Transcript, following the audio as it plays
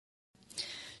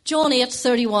John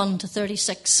 8:31 to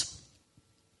 36.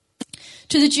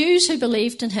 To the Jews who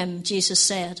believed in him, Jesus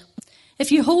said,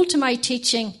 "If you hold to my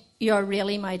teaching, you are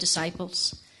really my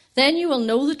disciples. Then you will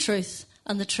know the truth,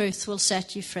 and the truth will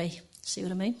set you free." See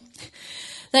what I mean?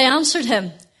 They answered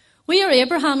him, "We are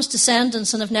Abraham's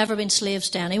descendants and have never been slaves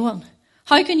to anyone.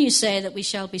 How can you say that we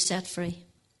shall be set free?"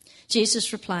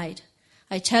 Jesus replied,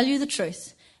 "I tell you the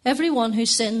truth. Everyone who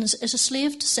sins is a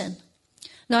slave to sin.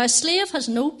 Now a slave has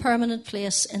no permanent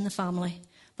place in the family,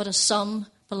 but a son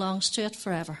belongs to it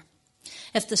forever.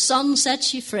 If the Son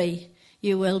sets you free,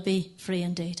 you will be free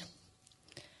indeed."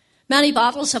 Many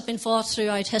battles have been fought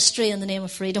throughout history in the name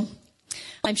of freedom.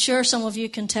 I'm sure some of you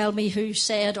can tell me who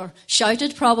said or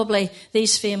shouted probably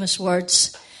these famous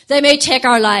words. "They may take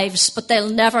our lives, but they'll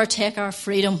never take our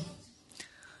freedom."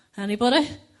 Anybody?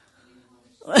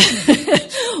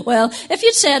 Well, if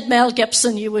you'd said Mel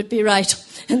Gibson, you would be right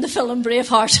in the film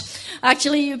Braveheart.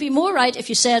 Actually, you'd be more right if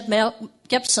you said Mel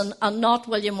Gibson and not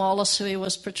William Wallace, who he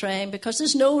was portraying, because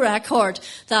there's no record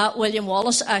that William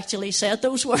Wallace actually said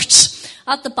those words.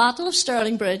 At the Battle of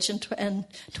Stirling Bridge in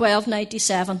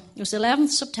 1297, it was the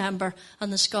 11th September,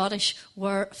 and the Scottish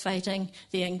were fighting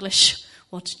the English.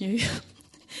 What's new?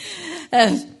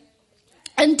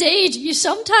 Indeed, you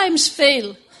sometimes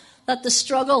feel that the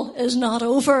struggle is not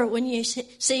over when you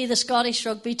see the Scottish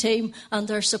rugby team and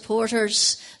their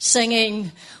supporters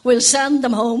singing, "We'll send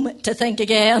them home to think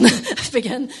again,"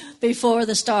 begin before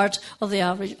the start of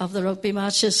the rugby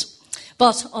matches.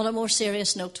 But on a more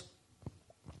serious note,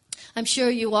 I'm sure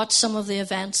you watched some of the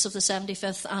events of the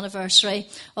 75th anniversary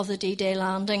of the D-Day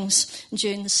landings on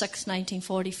June the 6th,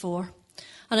 1944.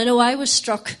 And I know I was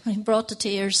struck and brought to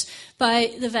tears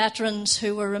by the veterans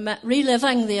who were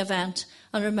reliving the event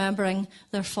and remembering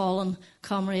their fallen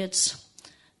comrades.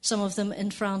 Some of them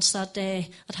in France that day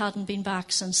that hadn't been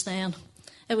back since then.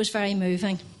 It was very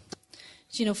moving.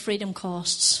 You know, freedom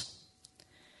costs.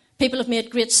 People have made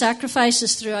great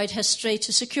sacrifices throughout history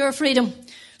to secure freedom.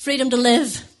 Freedom to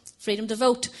live, freedom to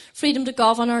vote, freedom to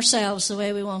govern ourselves the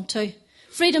way we want to,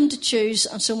 freedom to choose,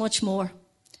 and so much more.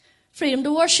 Freedom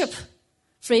to worship,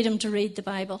 freedom to read the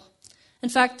Bible. In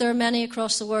fact, there are many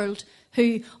across the world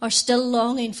who are still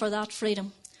longing for that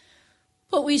freedom.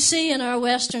 But we see in our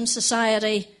Western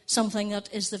society something that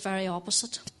is the very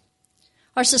opposite.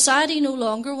 Our society no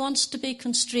longer wants to be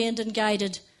constrained and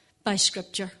guided by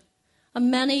Scripture.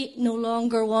 And many no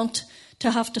longer want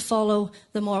to have to follow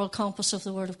the moral compass of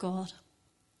the Word of God.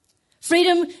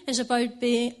 Freedom is about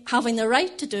having the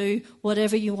right to do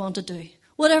whatever you want to do,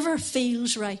 whatever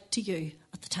feels right to you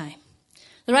at the time.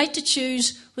 The right to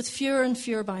choose with fewer and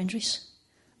fewer boundaries.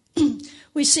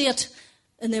 We see it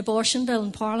in the abortion bill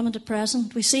in Parliament at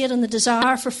present. We see it in the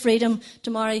desire for freedom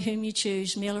to marry whom you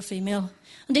choose, male or female,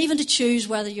 and even to choose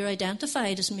whether you're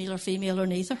identified as male or female or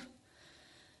neither.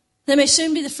 There may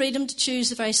soon be the freedom to choose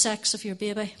the very sex of your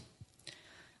baby.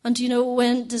 And you know,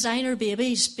 when designer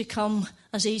babies become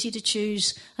as easy to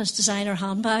choose as designer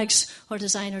handbags or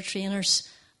designer trainers,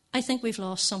 I think we've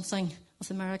lost something of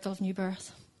the miracle of new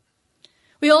birth.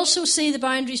 We also see the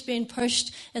boundaries being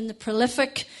pushed in the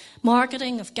prolific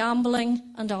marketing of gambling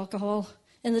and alcohol,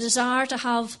 in the desire to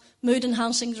have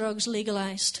mood-enhancing drugs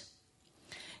legalised,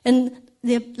 in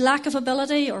the lack of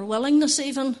ability or willingness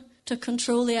even to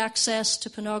control the access to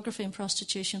pornography and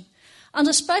prostitution. And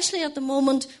especially at the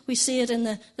moment, we see it in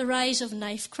the rise of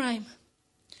knife crime.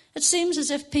 It seems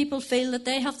as if people feel that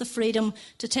they have the freedom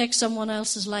to take someone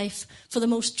else's life for the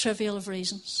most trivial of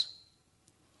reasons.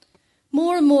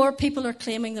 More and more people are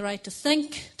claiming the right to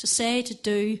think, to say, to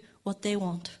do what they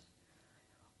want,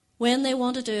 when they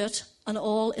want to do it, and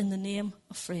all in the name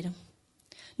of freedom.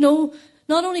 No,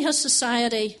 not only has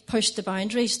society pushed the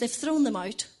boundaries, they've thrown them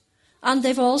out, and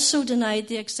they've also denied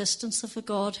the existence of a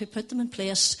God who put them in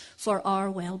place for our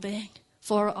well-being,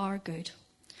 for our good.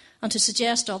 And to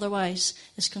suggest otherwise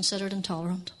is considered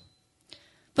intolerant.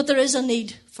 But there is a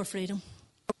need for freedom.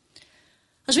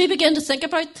 As we begin to think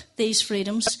about these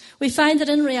freedoms, we find that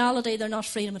in reality they're not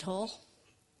freedom at all.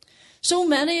 So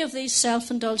many of these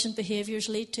self-indulgent behaviours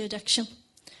lead to addiction,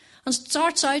 and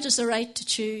starts out as the right to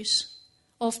choose,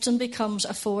 often becomes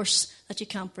a force that you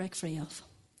can't break free of.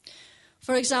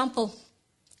 For example,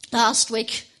 last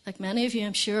week, like many of you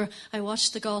I'm sure, I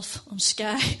watched the golf on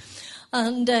Sky.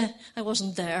 And I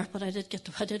wasn't there, but I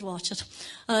did watch it.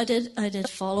 I did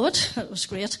follow it. It was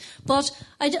great. But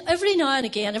every now and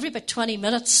again, every about 20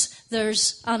 minutes,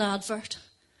 there's an advert.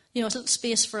 You know, it's a little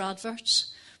space for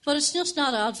adverts. But it's just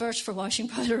not adverts for washing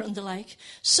powder and the like.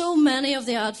 So many of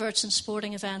the adverts in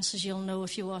sporting events, as you'll know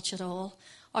if you watch it all,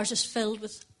 are just filled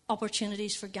with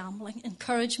opportunities for gambling,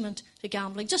 encouragement to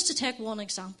gambling, just to take one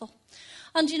example.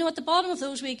 And you know, at the bottom of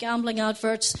those wee gambling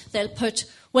adverts, they'll put,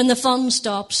 when the fun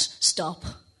stops, stop.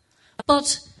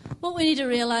 But what we need to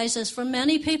realise is for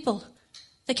many people,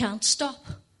 they can't stop.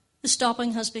 The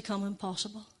stopping has become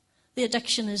impossible. The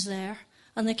addiction is there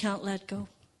and they can't let go.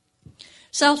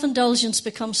 Self-indulgence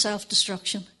becomes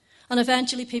self-destruction. And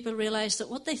eventually people realise that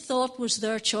what they thought was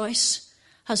their choice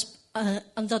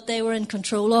and that they were in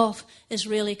control of is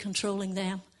really controlling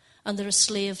them. And they're a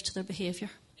slave to their behaviour.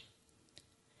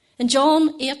 In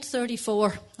John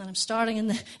 8:34, and I'm starting in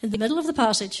the middle of the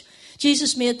passage,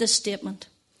 Jesus made this statement.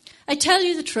 I tell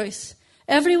you the truth,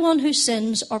 everyone who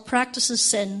sins or practices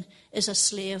sin is a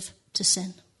slave to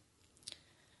sin.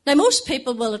 Now most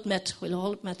people will admit, we'll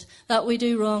all admit, that we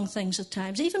do wrong things at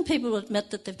times. Even people will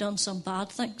admit that they've done some bad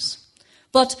things.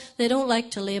 But they don't like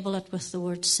to label it with the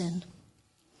word sin.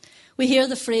 We hear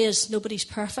the phrase, nobody's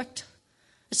perfect.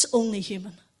 It's only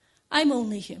human. I'm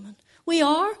only human. We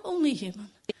are only human.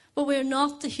 But we're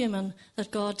not the human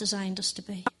that God designed us to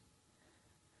be.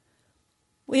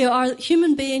 We are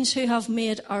human beings who have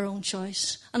made our own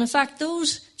choice. And in fact,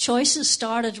 those choices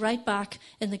started right back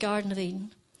in the Garden of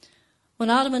Eden, when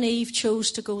Adam and Eve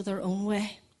chose to go their own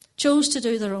way, chose to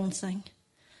do their own thing.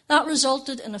 That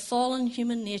resulted in a fallen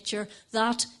human nature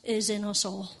that is in us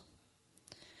all.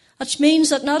 Which means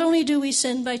that not only do we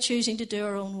sin by choosing to do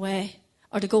our own way,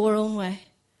 or to go our own way,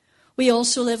 we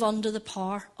also live under the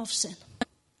power of sin.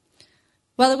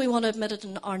 Whether we want to admit it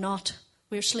or not,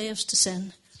 we're slaves to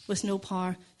sin with no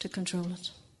power to control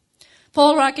it.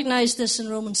 Paul recognised this in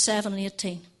Romans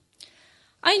 7:18.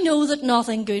 I know that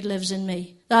nothing good lives in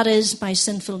me, that is, my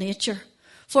sinful nature.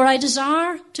 For I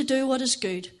desire to do what is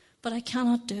good, but I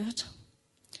cannot do it.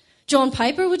 John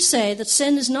Piper would say that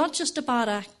sin is not just a bad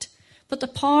act, but the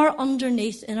power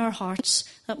underneath in our hearts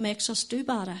that makes us do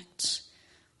bad acts.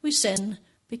 We sin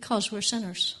because we're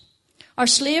sinners. Our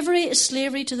slavery is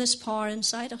slavery to this power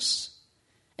inside us,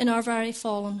 in our very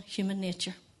fallen human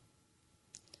nature.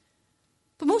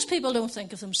 But most people don't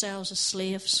think of themselves as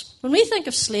slaves. When we think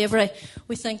of slavery,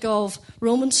 we think of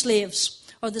Roman slaves,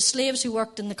 or the slaves who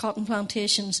worked in the cotton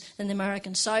plantations in the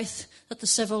American South that the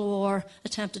Civil War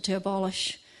attempted to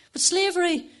abolish. But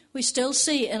slavery we still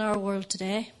see in our world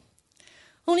today.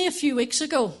 Only a few weeks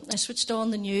ago, I switched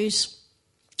on the news,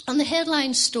 and the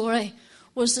headline story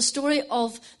was the story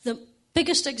of the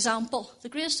biggest example, the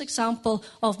greatest example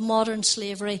of modern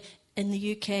slavery in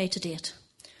the UK to date.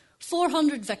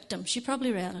 400 victims, you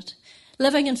probably read it,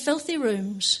 living in filthy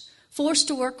rooms, forced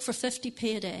to work for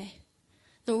 50p a day.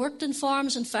 They worked in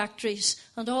farms and factories,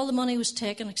 and all the money was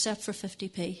taken except for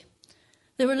 50p.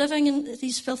 They were living in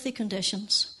these filthy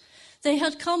conditions. A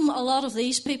lot of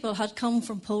these people had come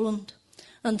from Poland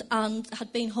and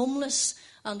had been homeless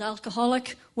and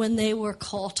alcoholic when they were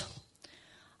caught,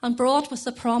 and brought with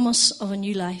the promise of a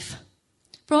new life,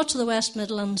 brought to the West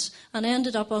Midlands and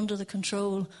ended up under the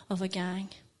control of a gang.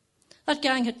 That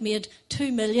gang had made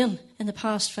 2 million in the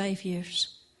past 5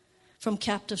 years from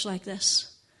captives like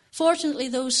this. Fortunately,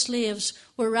 those slaves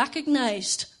were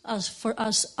recognised as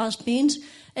being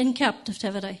in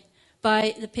captivity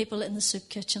by the people in the soup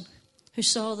kitchen, who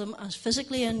saw them as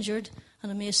physically injured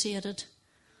and emaciated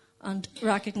and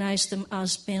recognised them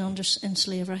as being in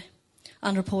slavery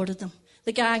and reported them.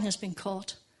 The gang has been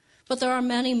caught. But there are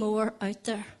many more out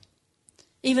there,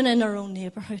 even in our own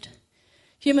neighbourhood.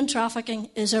 Human trafficking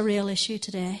is a real issue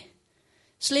today.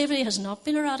 Slavery has not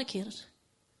been eradicated.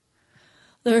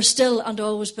 There are still and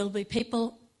always will be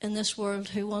people in this world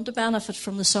who want to benefit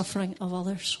from the suffering of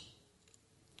others.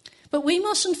 But we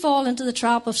mustn't fall into the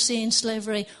trap of seeing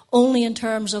slavery only in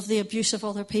terms of the abuse of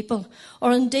other people,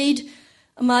 or indeed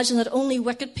imagine that only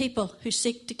wicked people who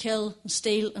seek to kill and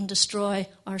steal and destroy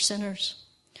are sinners.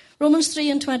 Romans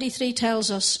 3:23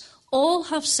 tells us, all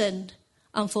have sinned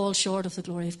and fall short of the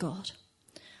glory of God.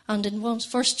 And in 1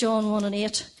 John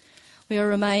 1:8, we are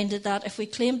reminded that if we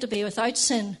claim to be without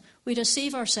sin, we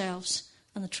deceive ourselves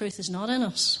and the truth is not in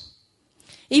us.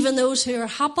 Even those who are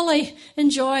happily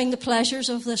enjoying the pleasures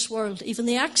of this world, even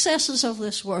the excesses of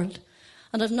this world,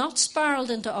 and have not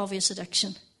spiraled into obvious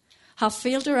addiction, have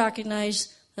failed to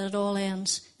recognise that it all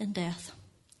ends in death.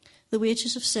 The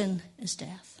wages of sin is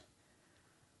death.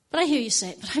 But I hear you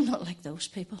say, but I'm not like those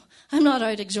people. I'm not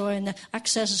out enjoying the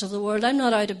excesses of the world. I'm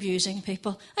not out abusing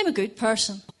people. I'm a good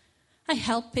person. I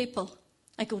help people.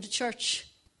 I go to church.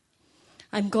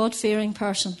 I'm a God-fearing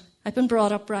person. I've been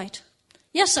brought up right.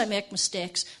 Yes, I make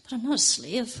mistakes, but I'm not a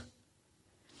slave.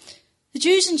 The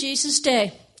Jews in Jesus'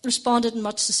 day responded in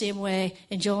much the same way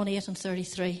in John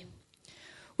 8:33.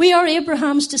 We are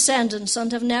Abraham's descendants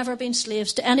and have never been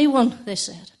slaves to anyone, they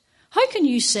said. How can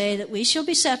you say that we shall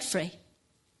be set free?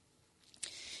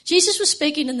 Jesus was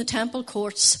speaking in the temple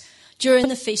courts during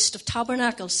the Feast of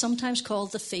Tabernacles, sometimes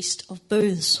called the Feast of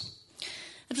Booths.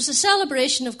 It was a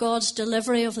celebration of God's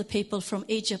delivery of the people from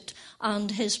Egypt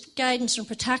and his guidance and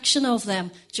protection of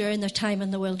them during their time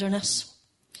in the wilderness.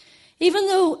 Even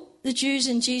though the Jews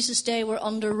in Jesus' day were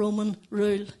under Roman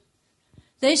rule,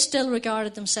 they still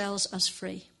regarded themselves as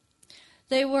free.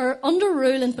 They were under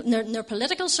rule in their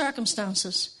political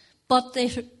circumstances, but they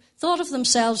thought of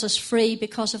themselves as free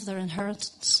because of their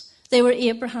inheritance. They were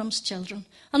Abraham's children,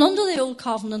 and under the old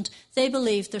covenant, they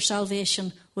believed their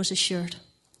salvation was assured,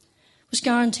 was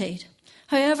guaranteed.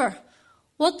 However,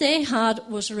 what they had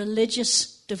was a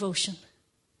religious devotion.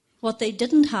 What they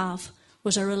didn't have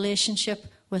was a relationship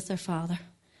with their Father,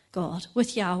 God,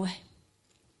 with Yahweh.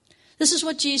 This is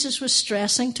what Jesus was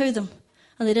stressing to them,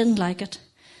 and they didn't like it.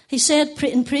 He said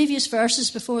in previous verses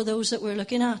before those that we're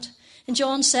looking at, in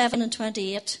John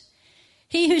 7:28,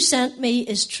 "He who sent me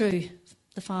is true,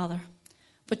 the Father,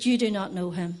 but you do not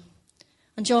know him."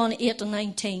 And John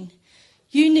 8:19,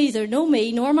 "You neither know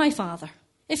me nor my Father.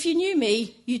 If you knew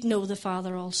me, you'd know the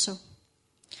Father also."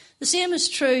 The same is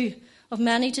true of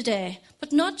many today,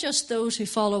 but not just those who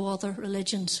follow other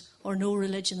religions or no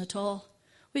religion at all.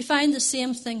 We find the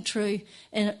same thing true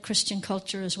in Christian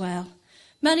culture as well.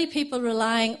 Many people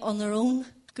relying on their own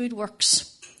good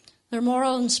works, their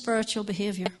moral and spiritual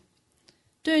behaviour,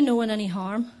 doing no one any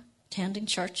harm, attending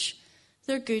church.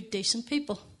 They're good, decent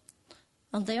people.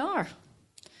 And they are.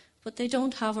 But they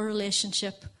don't have a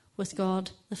relationship with God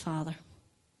the Father.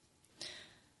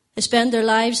 They spend their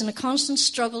lives in a constant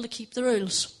struggle to keep the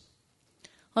rules.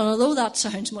 And although that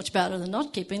sounds much better than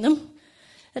not keeping them,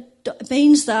 it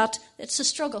means that it's a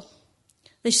struggle.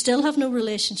 They still have no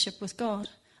relationship with God.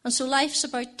 And so life's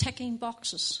about ticking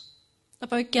boxes,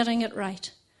 about getting it right,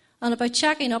 and about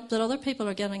checking up that other people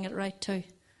are getting it right too,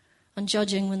 and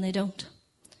judging when they don't.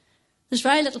 There's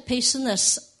very little peace in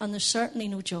this, and there's certainly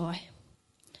no joy.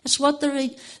 It's what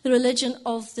the religion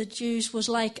of the Jews was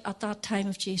like at that time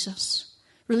of Jesus.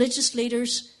 Religious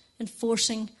leaders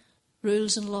enforcing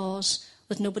rules and laws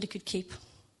that nobody could keep.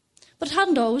 But it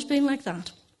hadn't always been like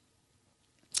that.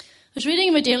 I was reading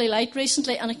in my daily light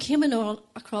recently, and I came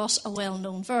across a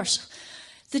well-known verse.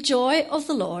 "The joy of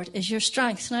the Lord is your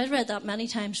strength." And I'd read that many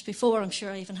times before. I'm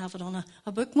sure I even have it on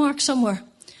a bookmark somewhere.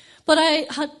 But I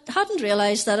hadn't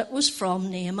realised that it was from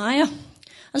Nehemiah.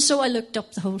 And so I looked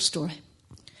up the whole story.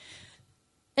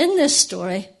 In this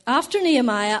story, after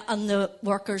Nehemiah and the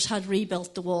workers had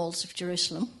rebuilt the walls of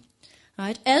Jerusalem,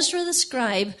 right, Ezra the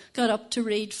scribe got up to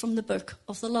read from the book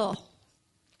of the law.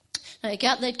 Now,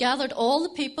 they'd gathered all the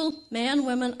people, men,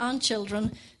 women, and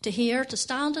children, to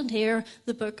stand and hear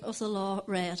the book of the law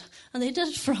read. And they did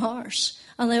it for hours,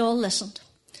 and they all listened.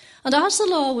 And as the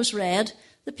law was read,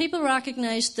 the people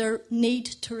recognised their need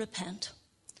to repent,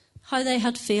 how they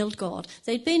had failed God.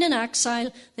 They'd been in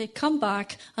exile, they'd come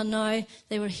back, and now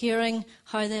they were hearing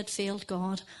how they had failed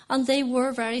God. And they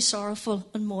were very sorrowful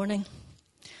and mourning.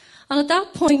 And at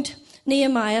that point,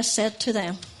 Nehemiah said to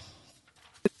them,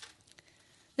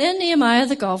 Then Nehemiah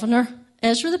the governor,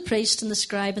 Ezra the priest, and the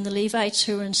scribe, and the Levites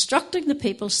who were instructing the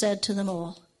people said to them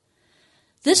all,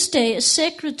 "This day is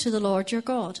sacred to the Lord your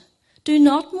God. Do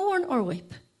not mourn or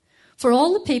weep." For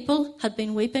all the people had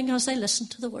been weeping as they listened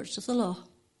to the words of the law.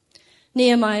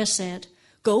 Nehemiah said,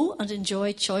 "Go and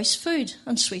enjoy choice food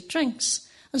and sweet drinks,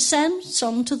 and send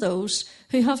some to those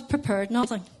who have prepared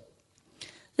nothing.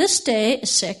 This day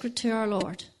is sacred to our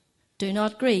Lord. Do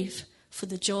not grieve, for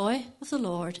the joy of the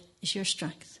Lord is your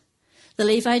strength." The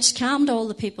Levites calmed all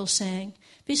the people, saying,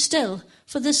 "Be still,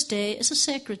 for this day is a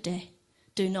sacred day.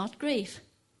 Do not grieve."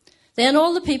 Then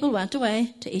all the people went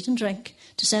away to eat and drink,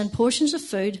 to send portions of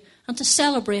food, and to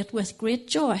celebrate with great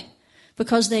joy,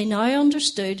 because they now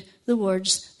understood the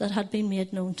words that had been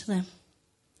made known to them.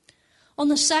 On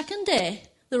the second day,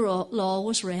 the law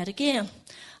was read again,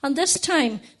 and this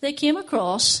time they came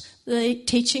across the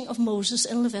teaching of Moses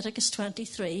in Leviticus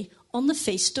 23 on the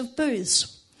Feast of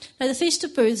Booths. Now, the Feast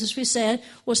of Booths, as we said,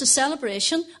 was a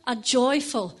celebration, a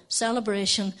joyful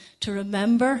celebration to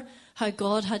remember how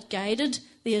God had guided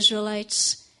the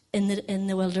Israelites in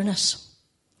the wilderness.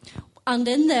 And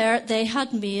in there, they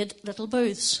had made little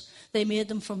booths. They made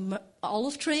them from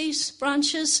olive trees,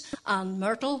 branches, and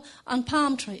myrtle, and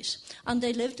palm trees. And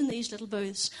they lived in these little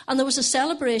booths. And there was a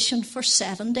celebration for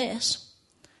 7 days.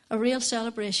 A real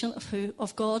celebration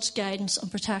of God's guidance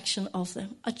and protection of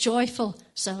them. A joyful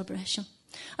celebration.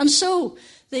 And so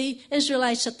the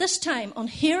Israelites at this time, on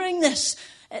hearing this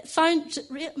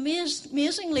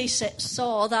amazingly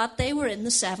saw that they were in the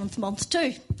 7th month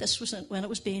too. This was when it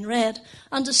was being read,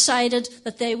 and decided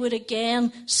that they would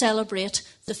again celebrate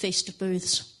the Feast of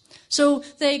Booths. So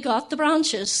they got the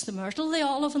branches, the myrtle, the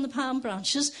olive, and the palm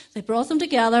branches. They brought them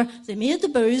together. They made the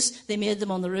booths. They made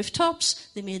them on the rooftops.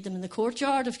 They made them in the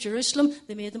courtyard of Jerusalem.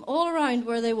 They made them all around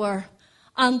where they were.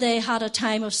 And they had a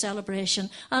time of celebration.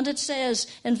 And it says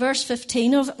in verse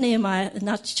 15 of Nehemiah, in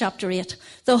that chapter 8,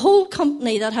 the whole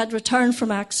company that had returned from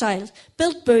exile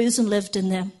built booths and lived in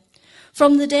them.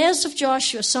 From the days of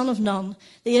Joshua, son of Nun,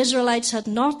 the Israelites had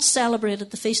not celebrated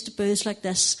the Feast of Booths like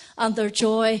this, and their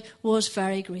joy was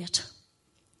very great.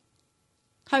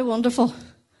 How wonderful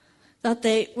that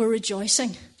they were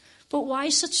rejoicing. But why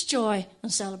such joy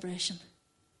and celebration?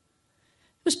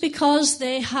 It was because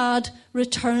they had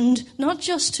returned not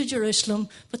just to Jerusalem,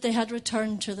 but they had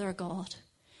returned to their God.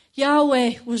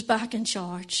 Yahweh was back in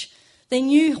charge. They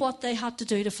knew what they had to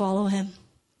do to follow him.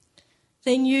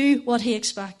 They knew what he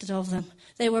expected of them.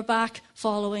 They were back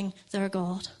following their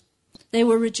God. They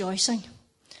were rejoicing.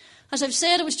 As I've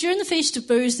said, it was during the Feast of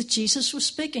Booths that Jesus was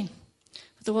speaking.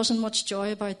 But there wasn't much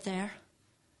joy about there.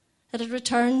 It had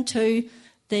returned to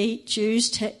the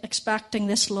Jews expecting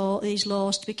these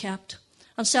laws to be kept.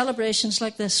 And celebrations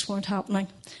like this weren't happening.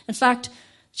 In fact,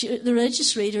 the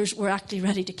religious leaders were actually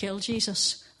ready to kill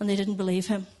Jesus, and they didn't believe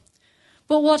him.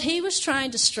 But what he was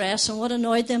trying to stress, and what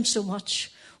annoyed them so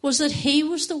much, was that he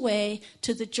was the way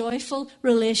to the joyful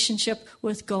relationship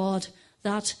with God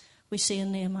that we see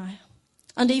in Nehemiah.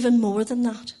 And even more than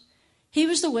that, he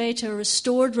was the way to a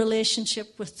restored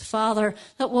relationship with the Father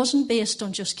that wasn't based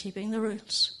on just keeping the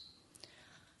rules.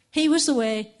 He was the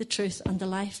way, the truth, and the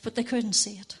life, but they couldn't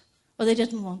see it, or they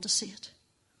didn't want to see it.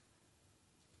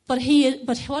 But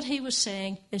what he was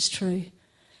saying is true.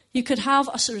 You could have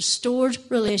a restored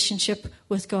relationship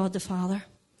with God the Father,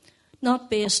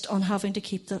 not based on having to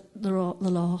keep the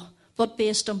law, but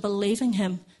based on believing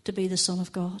him to be the Son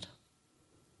of God.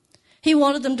 He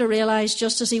wanted them to realize,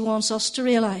 just as he wants us to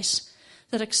realize,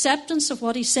 that acceptance of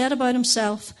what he said about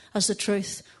himself as the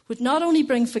truth would not only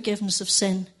bring forgiveness of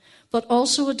sin, but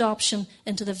also adoption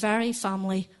into the very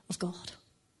family of God.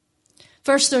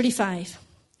 Verse 35.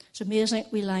 It's an amazing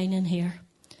wee line in here.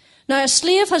 Now, a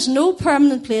slave has no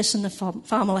permanent place in the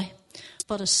family,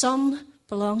 but a son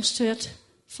belongs to it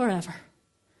forever.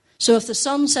 So if the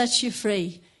Son sets you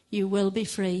free, you will be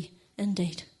free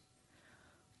indeed.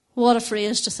 What a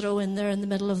phrase to throw in there in the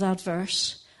middle of that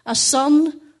verse. A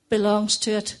son belongs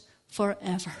to it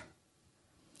forever.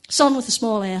 Son with a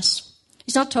small s.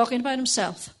 He's not talking about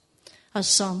himself as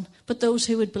son, but those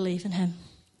who would believe in him.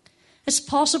 It's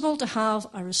possible to have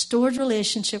a restored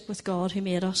relationship with God who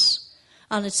made us,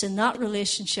 and it's in that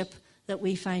relationship that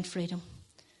we find freedom.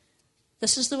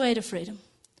 This is the way to freedom.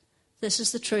 This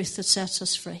is the truth that sets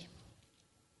us free.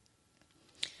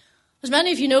 As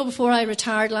many of you know, before I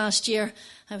retired last year,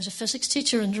 I was a physics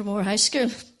teacher in Dromore High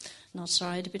School. Not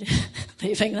sorry to be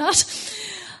leaving that.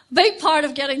 A big part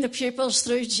of getting the pupils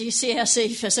through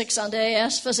GCSE physics and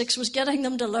AS physics was getting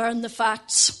them to learn the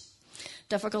facts.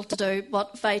 Difficult to do,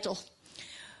 but vital.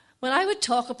 When I would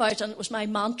talk about, and it was my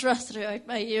mantra throughout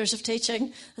my years of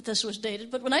teaching that this was needed,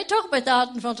 but when I talk about that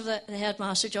in front of the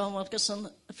headmaster, John Wilkinson,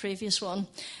 the previous one,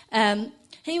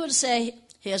 he would say,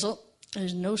 Hazel,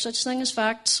 there's no such thing as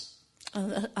facts,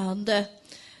 and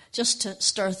just to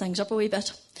stir things up a wee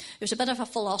bit. He was a bit of a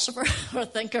philosopher or a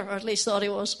thinker, or at least thought he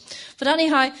was. But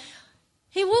anyhow,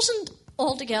 he wasn't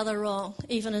altogether wrong,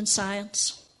 even in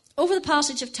science. Over the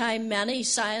passage of time, many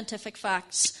scientific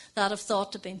facts that have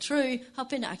thought to have been true have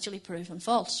been actually proven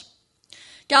false.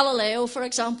 Galileo, for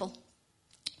example.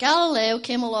 Galileo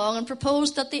came along and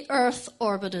proposed that the earth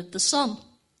orbited the sun.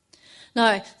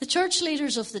 Now, the church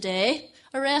leaders of the day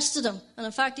arrested him, and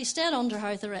in fact he stayed under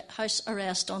house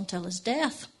arrest until his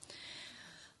death.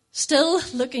 Still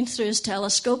looking through his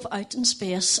telescope out in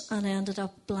space, and ended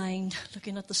up blind,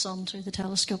 looking at the sun through the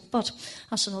telescope. But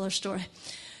that's another story.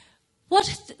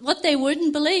 What they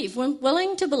wouldn't believe, weren't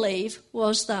willing to believe,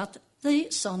 was that the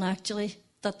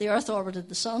earth orbited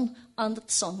the sun and that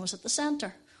the sun was at the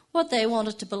centre. What they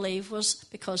wanted to believe was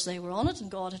because they were on it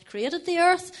and God had created the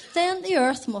earth, then the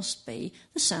earth must be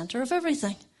the centre of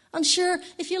everything. And sure,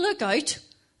 if you look out,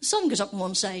 the sun goes up on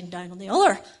one side and down on the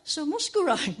other, so it must go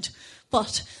round.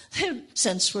 But their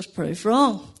sense was proved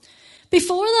wrong.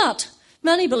 Before that,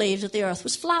 many believed that the earth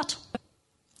was flat.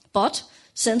 But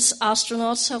since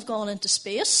astronauts have gone into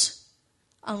space,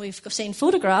 and we've seen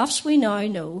photographs, we now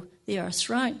know the earth's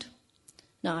round.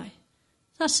 Now,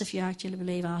 that's if you actually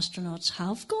believe astronauts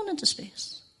have gone into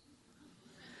space.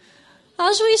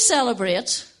 As we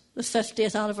celebrate the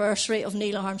 50th anniversary of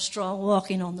Neil Armstrong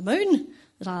walking on the moon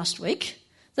last week,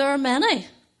 there are many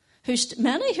who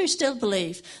still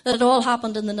believe that it all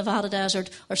happened in the Nevada desert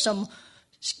or some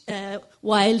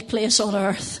wild place on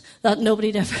earth that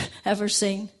nobody had ever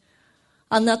seen,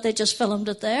 and that they just filmed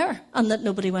it there, and that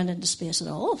nobody went into space at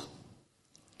all.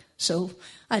 So,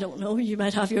 I don't know, you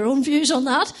might have your own views on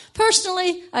that.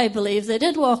 Personally, I believe they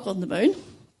did walk on the moon,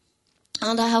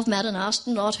 and I have met an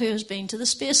astronaut who has been to the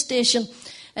space station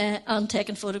and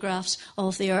taken photographs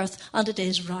of the earth, and it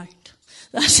is round.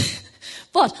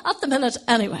 But at the minute,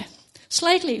 anyway,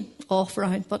 slightly off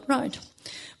round, but round.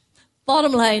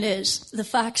 Bottom line is, the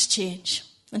facts change.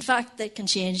 In fact, they can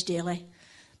change daily.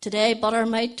 Today, butter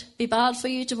might be bad for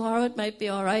you. Tomorrow, it might be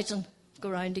all right and go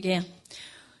round again.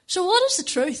 So what is the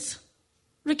truth?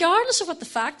 Regardless of what the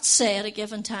facts say at a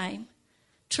given time,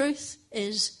 truth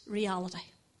is reality.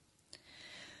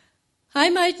 I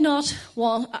might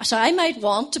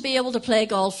want to be able to play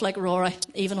golf like Rory,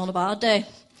 even on a bad day.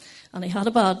 And he had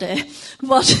a bad day.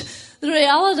 But the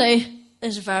reality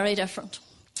is very different.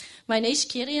 My niece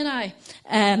Katie and I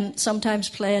sometimes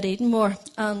play at Edenmore,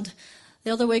 and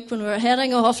the other week when we were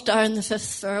heading off down the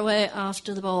fifth fairway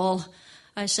after the ball,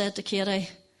 I said to Katie,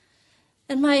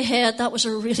 in my head that was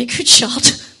a really good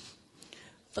shot,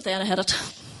 but then I hit it,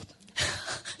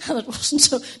 and it wasn't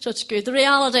such good. The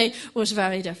reality was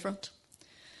very different.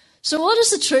 So what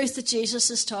is the truth that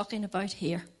Jesus is talking about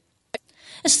here?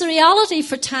 It's the reality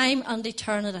for time and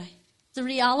eternity. The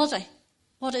reality,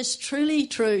 what is truly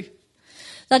true,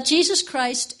 that Jesus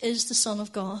Christ is the Son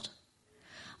of God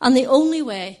and the only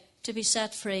way to be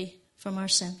set free from our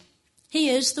sin. He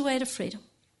is the way to freedom.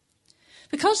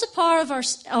 Because the power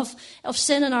of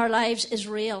sin in our lives is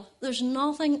real, there's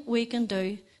nothing we can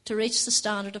do to reach the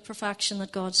standard of perfection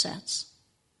that God sets.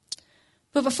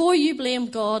 But before you blame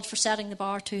God for setting the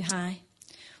bar too high,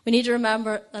 we need to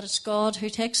remember that it's God who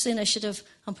takes the initiative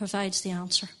and provides the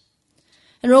answer.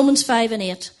 In Romans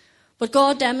 5:8, but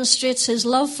God demonstrates his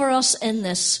love for us in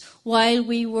this: while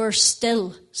we were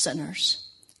still sinners,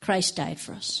 Christ died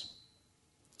for us.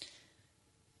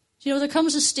 You know, there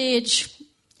comes a stage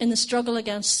in the struggle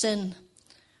against sin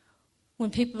when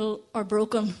people are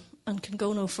broken and can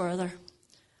go no further.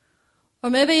 Or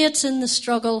maybe it's in the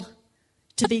struggle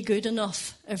to be good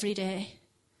enough every day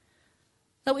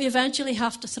that we eventually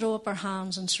have to throw up our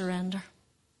hands and surrender.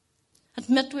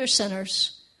 Admit we're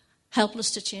sinners,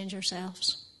 helpless to change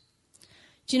ourselves.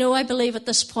 Do you know, I believe at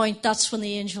this point that's when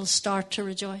the angels start to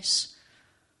rejoice.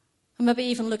 And maybe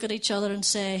even look at each other and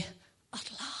say, at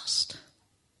last.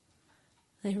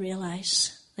 They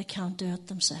realise they can't do it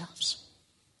themselves.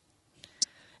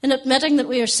 In admitting that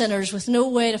we are sinners with no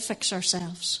way to fix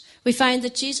ourselves, we find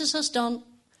that Jesus has done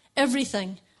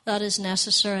everything that is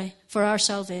necessary for our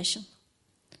salvation.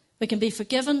 We can be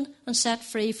forgiven and set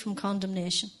free from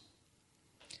condemnation.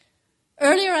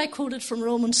 Earlier I quoted from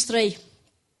Romans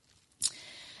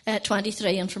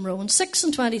 3:23 and from Romans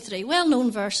 6:23, well-known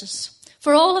verses.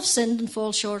 For all have sinned and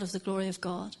fall short of the glory of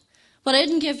God. But I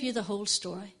didn't give you the whole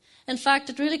story. In fact,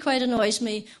 it really quite annoys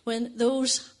me when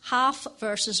those half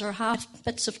verses or half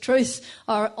bits of truth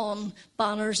are on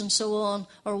banners and so on,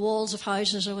 or walls of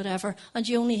houses or whatever, and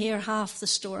you only hear half the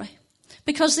story.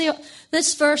 Because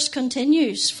this verse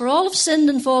continues, for all have sinned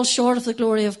and fall short of the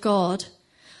glory of God,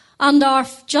 and are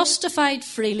justified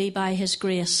freely by his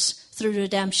grace through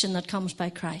redemption that comes by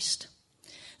Christ.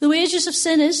 The wages of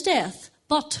sin is death,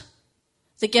 but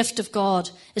the gift of God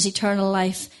is eternal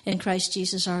life in Christ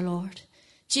Jesus our Lord.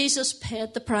 Jesus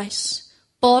paid the price,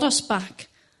 bought us back,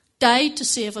 died to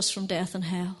save us from death and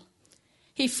hell.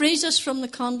 He frees us from the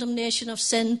condemnation of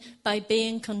sin by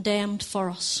being condemned for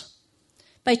us,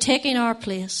 by taking our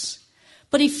place.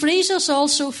 But he frees us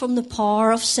also from the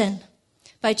power of sin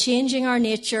by changing our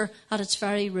nature at its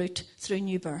very root through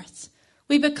new birth.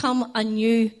 We become a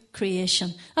new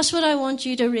creation. That's what I want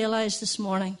you to realize this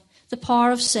morning. The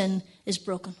power of sin is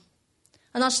broken.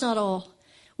 And that's not all.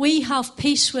 We have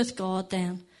peace with God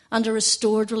then and a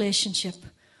restored relationship.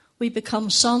 We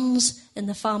become sons in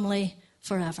the family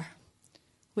forever.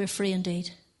 We're free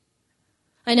indeed.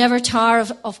 I never tire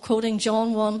of quoting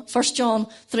 1 John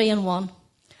 3:1.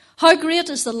 How great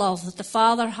is the love that the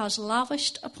Father has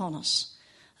lavished upon us,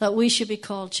 that we should be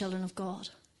called children of God.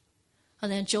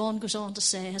 And then John goes on to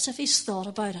say, as if he's thought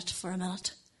about it for a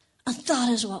minute, and that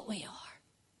is what we are.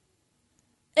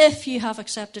 If you have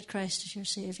accepted Christ as your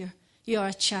Saviour, you are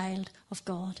a child of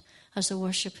God, as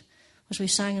we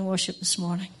sang in worship this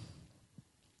morning.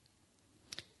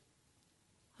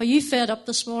 Are you fed up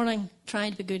this morning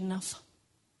trying to be good enough?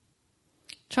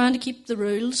 Trying to keep the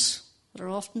rules that are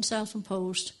often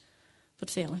self-imposed, but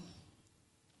failing?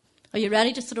 Are you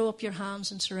ready to throw up your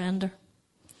hands and surrender?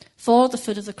 Fall at the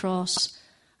foot of the cross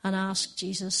and ask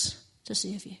Jesus to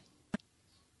save you.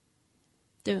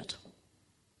 Do it.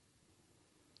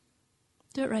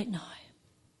 Do it right now.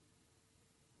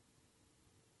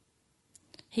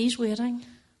 He's waiting.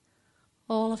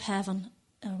 All of heaven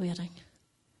are waiting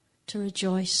to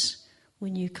rejoice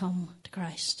when you come to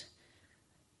Christ.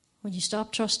 When you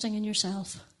stop trusting in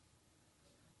yourself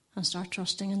and start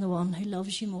trusting in the one who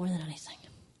loves you more than anything.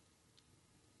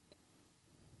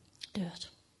 Do it.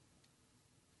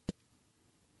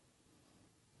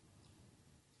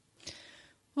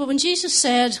 Well, when Jesus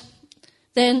said,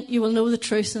 then you will know the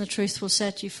truth and the truth will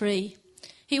set you free,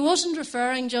 he wasn't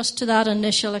referring just to that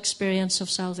initial experience of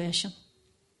salvation.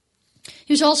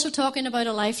 He was also talking about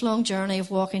a lifelong journey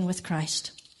of walking with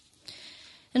Christ.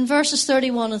 In verses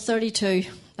 31 and 32,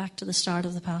 back to the start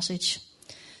of the passage,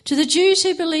 to the Jews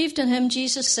who believed in him,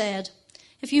 Jesus said,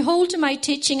 if you hold to my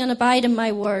teaching and abide in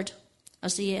my word,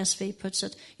 as the ESV puts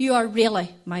it, you are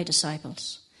really my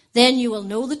disciples. Then you will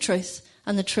know the truth,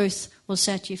 and the truth will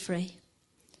set you free.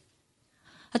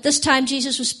 At this time,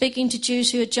 Jesus was speaking to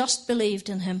Jews who had just believed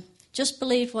in him, just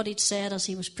believed what he'd said as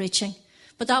he was preaching.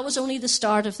 But that was only the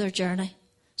start of their journey.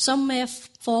 Some may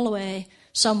fall away,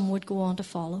 some would go on to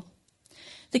follow.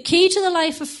 The key to the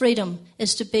life of freedom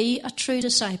is to be a true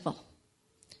disciple.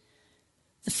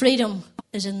 The freedom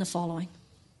is in the following.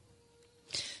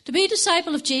 To be a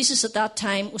disciple of Jesus at that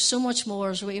time was so much more,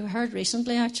 as we heard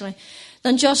recently actually,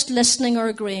 than just listening or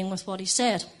agreeing with what he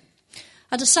said.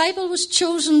 A disciple was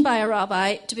chosen by a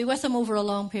rabbi to be with him over a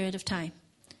long period of time,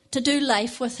 to do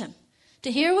life with him,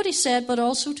 to hear what he said, but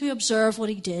also to observe what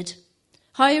he did,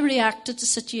 how he reacted to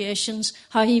situations,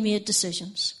 how he made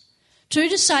decisions. True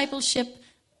discipleship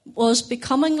was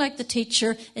becoming like the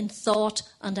teacher in thought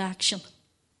and action.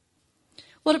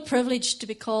 What a privilege to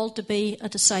be called to be a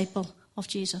disciple of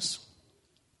Jesus.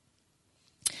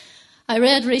 I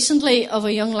read recently of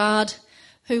a young lad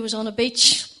who was on a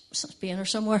beach, Spain or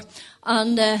somewhere,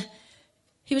 and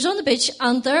he was on the beach,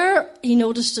 and there he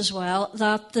noticed as well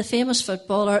that the famous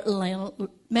footballer Lionel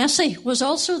Messi was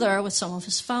also there with some of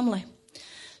his family.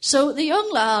 So the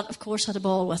young lad, of course, had a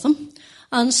ball with him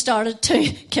and started to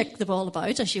kick the ball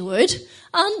about, as you would,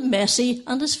 and Messi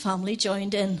and his family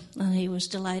joined in, and he was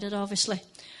delighted, obviously.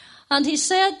 And he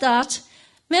said that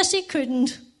Messi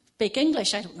couldn't speak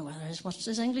English. I don't know what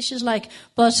his English is like,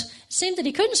 but it seemed that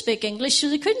he couldn't speak English, so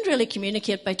they couldn't really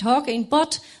communicate by talking.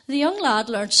 But the young lad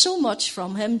learned so much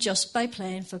from him just by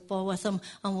playing football with him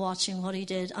and watching what he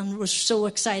did, and was so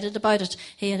excited about it.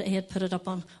 He had put it up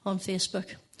on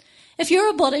Facebook. If you're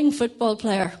a budding football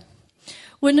player,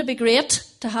 wouldn't it be great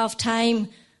to have time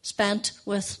spent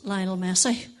with Lionel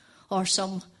Messi or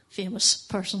some famous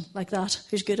person like that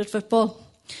who's good at football?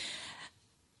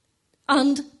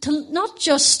 And to not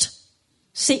just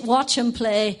watch him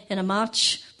play in a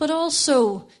match, but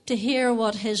also to hear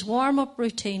what his warm-up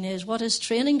routine is, what his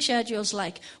training schedule's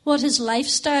like, what his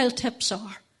lifestyle tips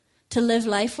are, to live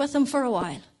life with him for a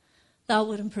while. That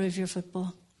would improve your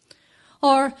football.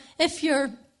 Or if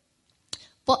you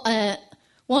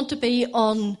want to be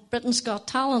on Britain's Got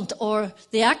Talent or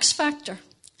The X Factor,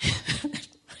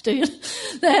 do you?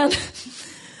 Then,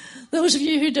 those of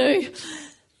you who do,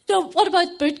 what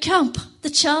about boot camp? The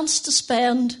chance to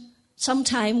spend some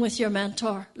time with your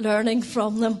mentor, learning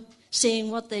from them, seeing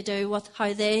what they do,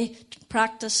 how they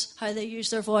practice, how they use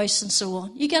their voice, and so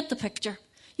on. You get the picture.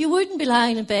 You wouldn't be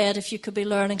lying in bed if you could be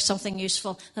learning something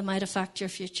useful that might affect your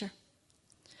future.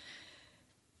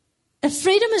 If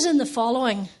freedom is in the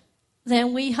following,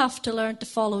 then we have to learn to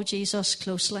follow Jesus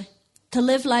closely, to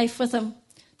live life with him,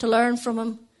 to learn from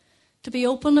him, to be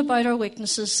open about our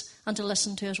weaknesses, and to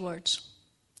listen to his words.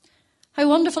 How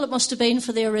wonderful it must have been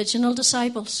for the original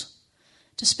disciples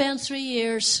to spend 3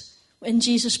 years in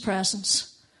Jesus'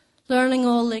 presence, learning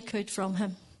all they could from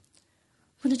him.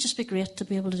 Wouldn't it just be great to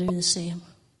be able to do the same?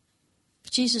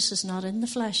 But Jesus is not in the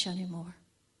flesh anymore.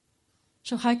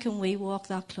 So how can we walk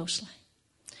that closely?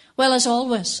 Well, as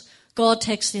always, God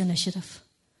takes the initiative.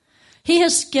 He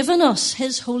has given us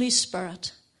his Holy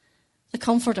Spirit, the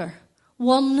Comforter,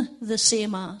 one the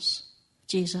same as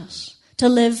Jesus, to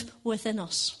live within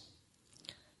us.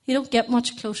 You don't get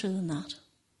much closer than that.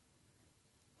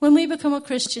 When we become a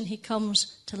Christian, he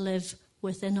comes to live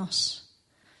within us.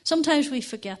 Sometimes we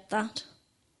forget that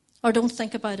or don't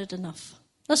think about it enough.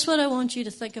 That's what I want you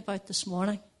to think about this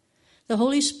morning. The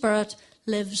Holy Spirit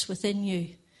lives within you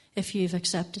if you've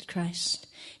accepted Christ.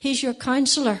 He's your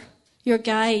counselor, your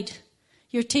guide,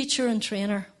 your teacher and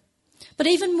trainer. But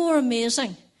even more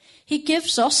amazing, he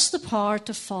gives us the power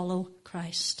to follow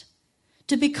Christ,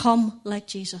 to become like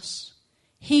Jesus.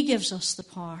 He gives us the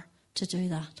power to do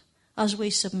that as we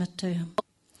submit to him.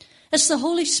 It's the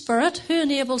Holy Spirit who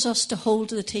enables us to hold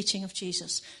to the teaching of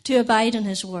Jesus, to abide in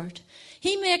his word.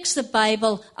 He makes the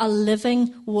Bible a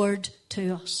living word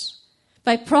to us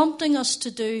by prompting us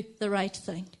to do the right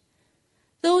thing.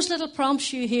 Those little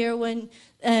prompts you hear when,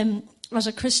 as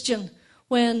a Christian,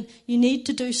 when you need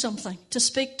to do something, to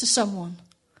speak to someone,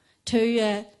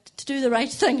 to do the right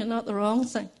thing and not the wrong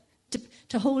thing,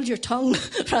 to hold your tongue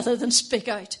rather than speak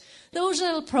out. Those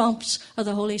little prompts are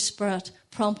the Holy Spirit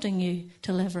prompting you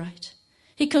to live right.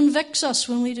 He convicts us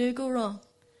when we do go wrong.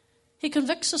 He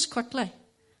convicts us quickly,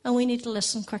 and we need to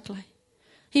listen quickly.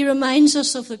 He reminds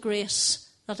us of the grace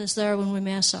that is there when we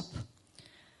mess up.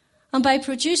 And by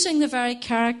producing the very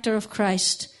character of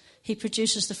Christ, he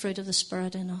produces the fruit of the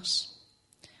Spirit in us.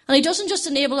 And he doesn't just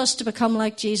enable us to become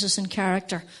like Jesus in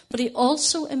character, but he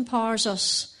also empowers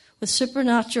us with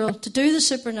to do the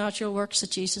supernatural works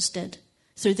that Jesus did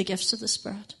through the gifts of the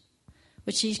Spirit,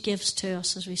 which he gives to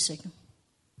us as we seek him.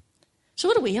 So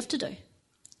what do we have to do?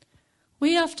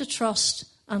 We have to trust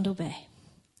and obey.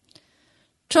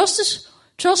 Trust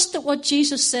that what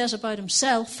Jesus says about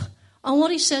himself and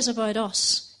what he says about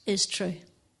us is true.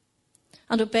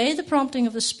 And obey the prompting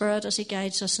of the Spirit as he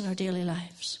guides us in our daily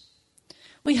lives.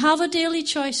 We have a daily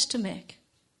choice to make.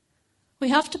 We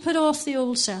have to put off the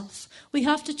old self. We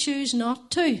have to choose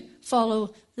not to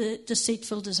follow the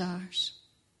deceitful desires,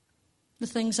 the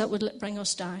things that would bring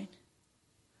us down.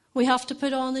 We have to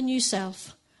put on the new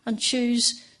self and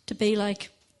choose to be like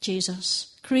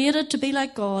Jesus, created to be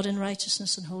like God in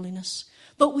righteousness and holiness.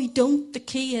 But the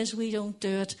key is we don't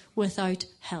do it without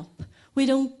help. We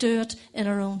don't do it in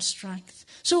our own strength.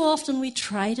 So often we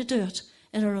try to do it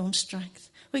in our own strength.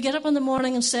 We get up in the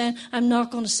morning and say, I'm not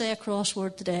going to say a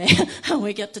crossword today. And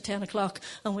we get to 10 o'clock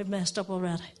and we've messed up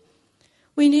already.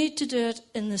 We need to do it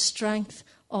in the strength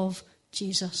of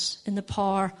Jesus, in the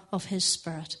power of his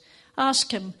Spirit.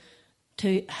 Ask him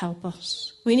to help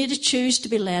us. We need to choose to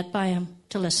be led by him,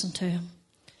 to listen to him.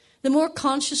 The more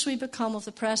conscious we become of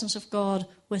the presence of God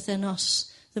within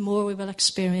us, the more we will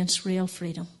experience real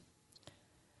freedom.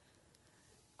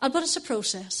 But it's a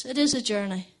process. It is a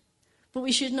journey. But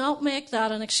we should not make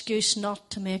that an excuse not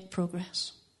to make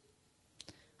progress.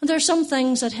 And there are some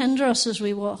things that hinder us as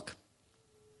we walk.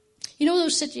 You know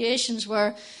those situations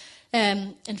where,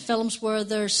 in films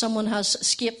where someone has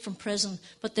escaped from prison,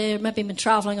 but they've maybe been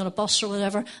travelling on a bus or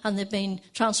whatever, and they've been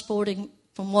transporting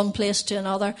from one place to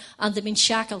another, and they've been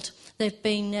shackled. They've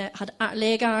been had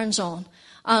leg irons on,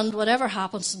 and whatever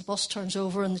happens, the bus turns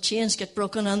over and the chains get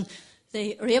broken, and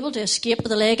they are able to escape, but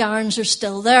the leg irons are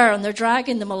still there, and they're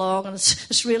dragging them along, and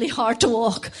it's really hard to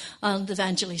walk, and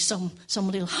eventually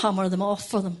somebody will hammer them off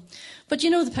for them. But you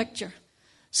know the picture.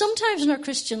 Sometimes in our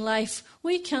Christian life,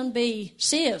 we can be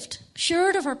saved,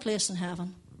 assured of our place in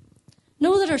heaven,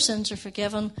 know that our sins are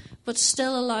forgiven, but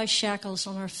still allow shackles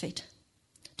on our feet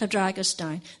to drag us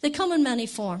down. They come in many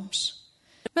forms.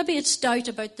 Maybe it's doubt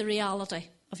about the reality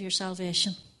of your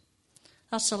salvation.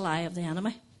 That's a lie of the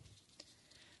enemy.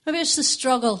 Maybe it's the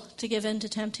struggle to give in to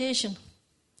temptation.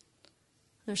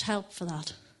 There's help for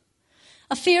that.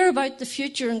 A fear about the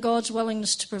future and God's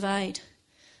willingness to provide.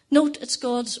 Note, it's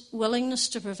God's willingness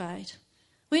to provide.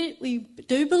 We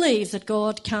do believe that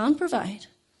God can provide.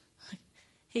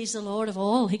 He's the Lord of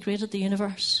all. He created the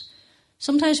universe.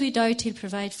 Sometimes we doubt he'll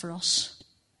provide for us.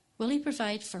 Will he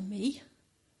provide for me?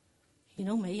 You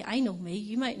know me. I know me.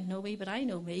 You mightn't know me, but I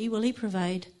know me. Will he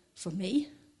provide for me?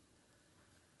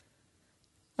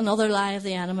 Another lie of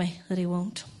the enemy that he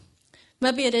won't.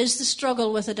 Maybe it is the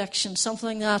struggle with addiction,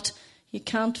 something that you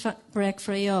can't break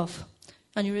free of,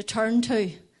 and you return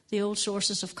to the old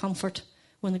sources of comfort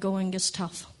when the going gets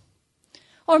tough.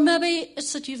 Or maybe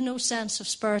it's that you've no sense of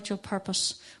spiritual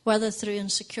purpose, whether through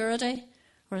insecurity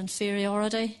or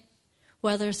inferiority,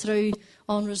 whether through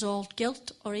unresolved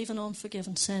guilt or even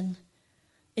unforgiven sin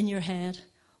in your head,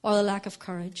 or the lack of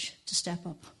courage to step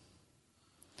up.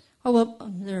 Or well,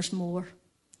 there's more.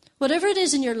 Whatever it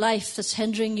is in your life that's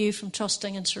hindering you from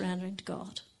trusting and surrendering to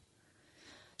God.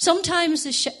 Sometimes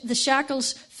the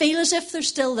shackles feel as if they're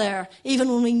still there, even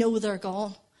when we know they're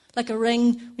gone. Like a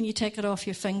ring when you take it off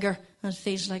your finger and it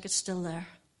feels like it's still there.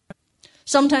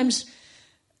 Sometimes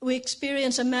we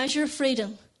experience a measure of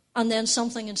freedom and then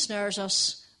something ensnares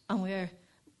us and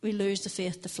we lose the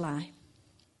faith to fly.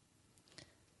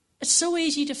 It's so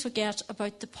easy to forget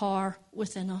about the power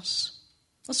within us.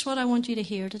 That's what I want you to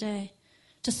hear today.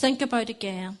 To think about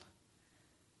again,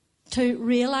 to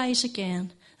realise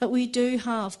again that we do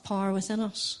have power within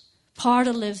us, power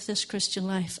to live this Christian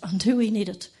life, and do we need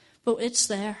it? But it's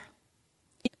there.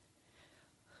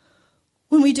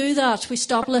 When we do that, we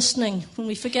stop listening. When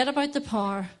we forget about the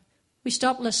power, we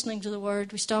stop listening to the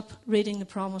word, we stop reading the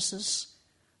promises,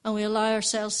 And we allow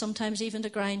ourselves sometimes even to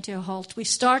grind to a halt. We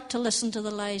start to listen to the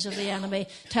lies of the enemy,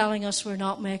 telling us we're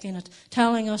not making it,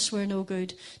 telling us we're no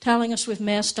good, telling us we've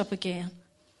messed up again,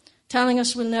 telling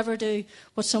us we'll never do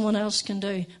what someone else can do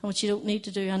and what you don't need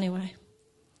to do anyway,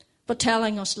 but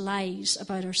telling us lies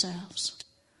about ourselves.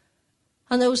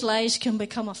 And those lies can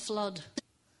become a flood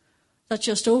that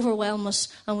just overwhelm us,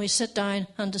 and we sit down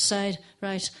and decide,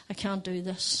 right, I can't do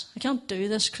this. I can't do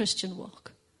this Christian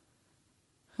walk.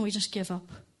 And we just give up.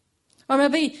 Or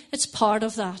maybe it's part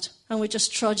of that, and we're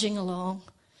just trudging along,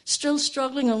 still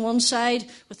struggling on one side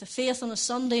with the faith on a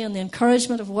Sunday and the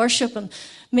encouragement of worship and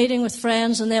meeting with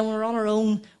friends, and then when we're on our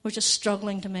own, we're just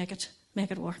struggling to make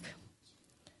it work.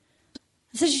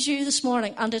 This is you this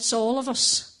morning, and it's all of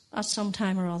us at some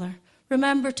time or other.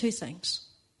 Remember two things.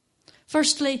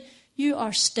 Firstly, you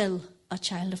are still a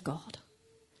child of God.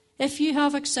 If you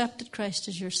have accepted Christ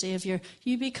as your Saviour,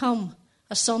 you become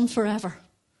a son forever.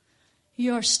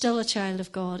 You are still a child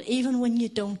of God, even when you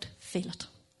don't feel it.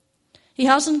 He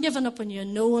hasn't given up on you,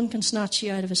 and no one can snatch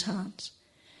you out of his hands.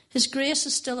 His grace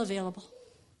is still available.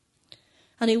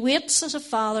 And he waits as a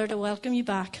father to welcome you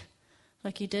back,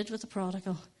 like he did with the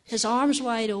prodigal, his arms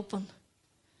wide open,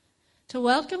 to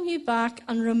welcome you back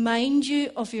and remind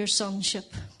you of your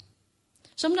sonship.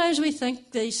 Sometimes we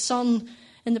think the son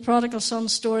in the prodigal son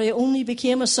story only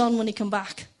became a son when he came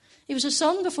back. He was a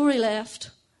son before he left.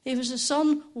 He was a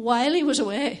son while he was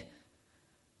away.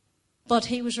 But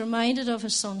he was reminded of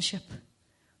his sonship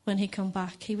when he came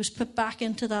back. He was put back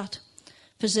into that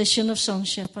position of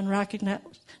sonship and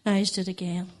recognized it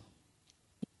again.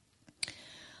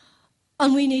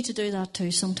 And we need to do that too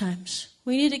sometimes.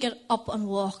 We need to get up and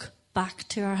walk back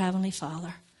to our Heavenly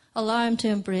Father. Allow him to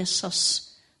embrace us.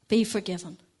 Be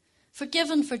forgiven.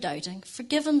 Forgiven for doubting.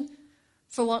 Forgiven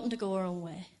for wanting to go our own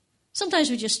way. Sometimes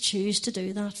we just choose to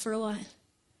do that for a while.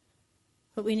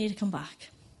 But we need to come back.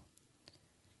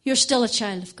 You're still a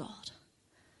child of God.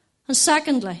 And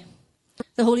secondly,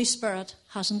 the Holy Spirit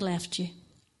hasn't left you.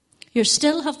 You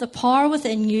still have the power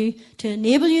within you to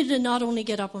enable you to not only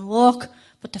get up and walk,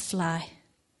 but to fly,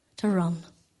 to run.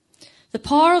 The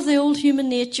power of the old human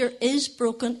nature is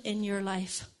broken in your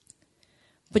life.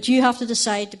 But you have to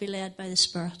decide to be led by the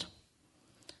Spirit.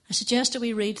 I suggest that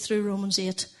we read through Romans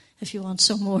 8 if you want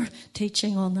some more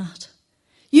teaching on that.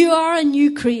 You are a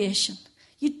new creation.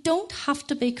 You don't have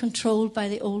to be controlled by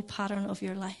the old pattern of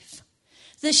your life.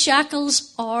 The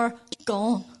shackles are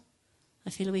gone. I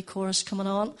feel a wee chorus coming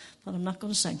on, but I'm not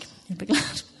going to sing. You'll be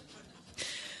glad.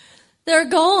 They're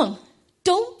gone.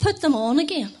 Don't put them on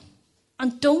again.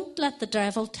 And don't let the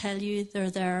devil tell you they're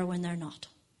there when they're not.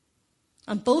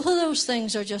 And both of those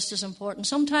things are just as important.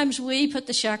 Sometimes we put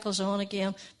the shackles on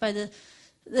again by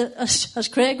as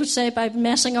Craig would say, by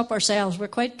messing up ourselves. We're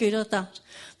quite good at that.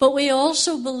 But we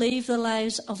also believe the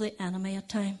lies of the enemy at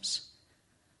times.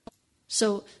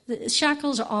 So the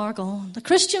shackles are gone. The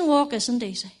Christian walk isn't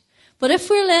easy. But if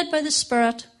we're led by the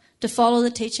Spirit to follow the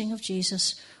teaching of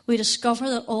Jesus, we discover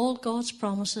that all God's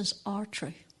promises are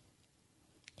true.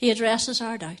 He addresses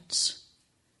our doubts.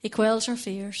 He quells our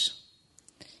fears.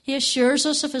 He assures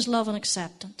us of his love and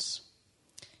acceptance.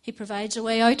 He provides a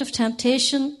way out of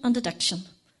temptation and addiction.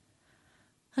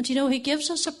 And he gives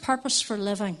us a purpose for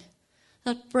living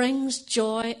that brings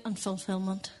joy and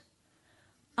fulfillment.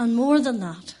 And more than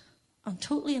that, and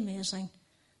totally amazing,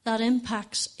 that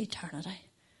impacts eternity.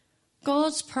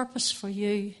 God's purpose for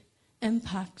you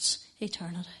impacts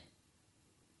eternity.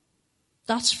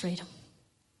 That's freedom.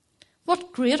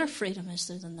 What greater freedom is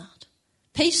there than that?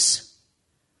 Peace,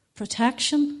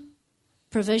 protection,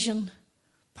 provision,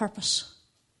 purpose.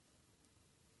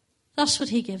 That's what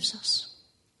he gives us.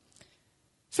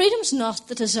 Freedom's not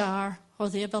the desire or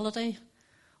the ability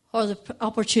or the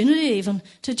opportunity even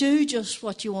to do just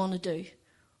what you want to do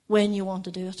when you want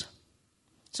to do it.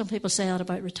 Some people say that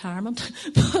about retirement,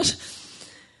 but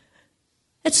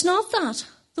it's not that.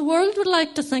 The world would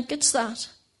like to think it's that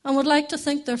and would like to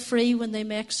think they're free when they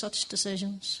make such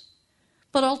decisions.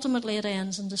 But ultimately it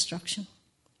ends in destruction.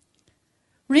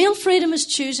 Real freedom is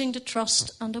choosing to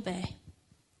trust and obey.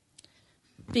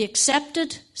 Be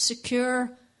accepted,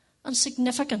 secure, and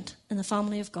significant in the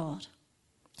family of God,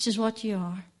 which is what you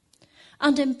are,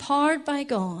 and empowered by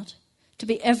God to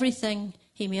be everything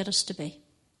he made us to be.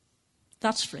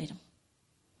 That's freedom.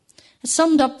 It's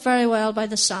summed up very well by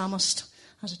the psalmist,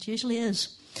 as it usually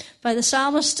is, by the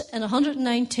psalmist in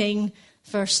 119,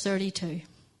 verse 32.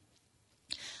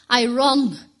 I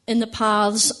run in the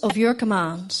paths of your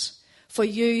commands, for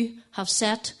you have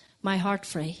set my heart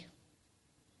free.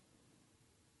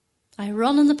 I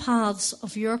run in the paths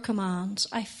of your commands.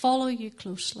 I follow you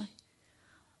closely.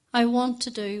 I want to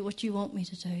do what you want me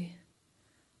to do.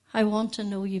 I want to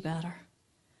know you better,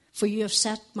 for you have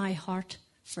set my heart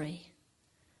free.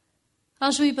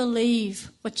 As we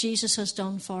believe what Jesus has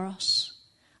done for us,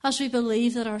 as we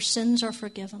believe that our sins are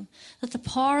forgiven, that the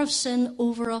power of sin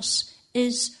over us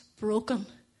is broken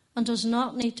and does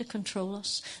not need to control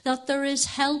us, that there is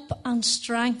help and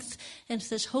strength in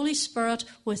this Holy Spirit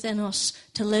within us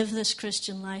to live this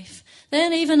Christian life,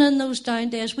 then even in those down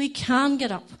days, we can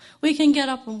get up. We can get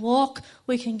up and walk.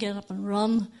 We can get up and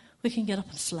run. We can get up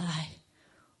and fly.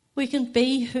 We can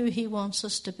be who he wants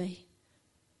us to be.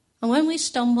 And when we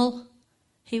stumble,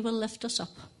 he will lift us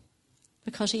up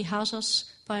because he has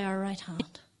us by our right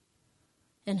hand,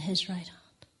 in his right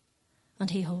hand,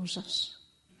 and he holds us.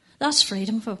 That's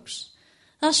freedom, folks.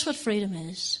 That's what freedom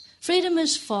is. Freedom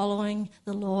is following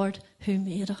the Lord who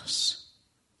made us.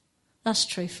 That's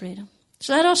true freedom.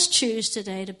 So let us choose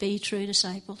today to be true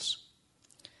disciples,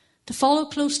 to follow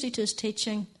closely to his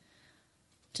teaching,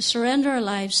 to surrender our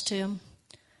lives to him,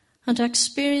 and to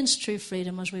experience true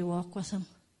freedom as we walk with him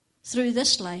through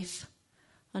this life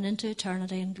and into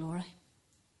eternity and glory.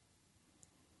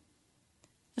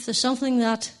 If there's something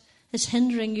that is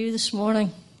hindering you this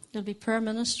morning, there'll be prayer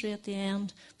ministry at the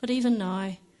end. But even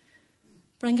now,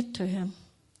 bring it to him.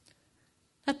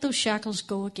 Let those shackles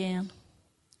go again.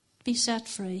 Be set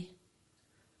free.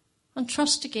 And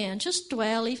trust again. Just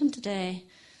dwell, even today.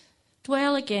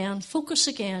 Dwell again. Focus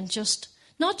again.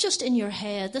 Not just in your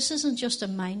head. This isn't just a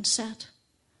mindset.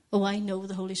 Oh, I know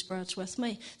the Holy Spirit's with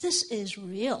me. This is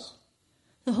real.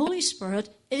 The Holy Spirit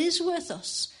is with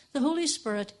us. The Holy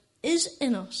Spirit is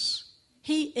in us.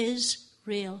 He is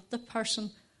real. The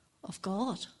person of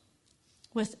God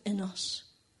within us.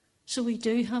 So we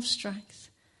do have strength.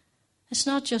 It's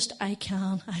not just I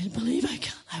can, I believe I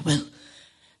can, I will.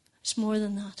 It's more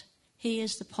than that. He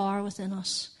is the power within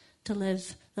us to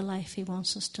live the life he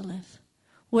wants us to live,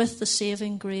 with the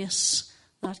saving grace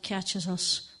that catches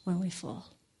us when we fall.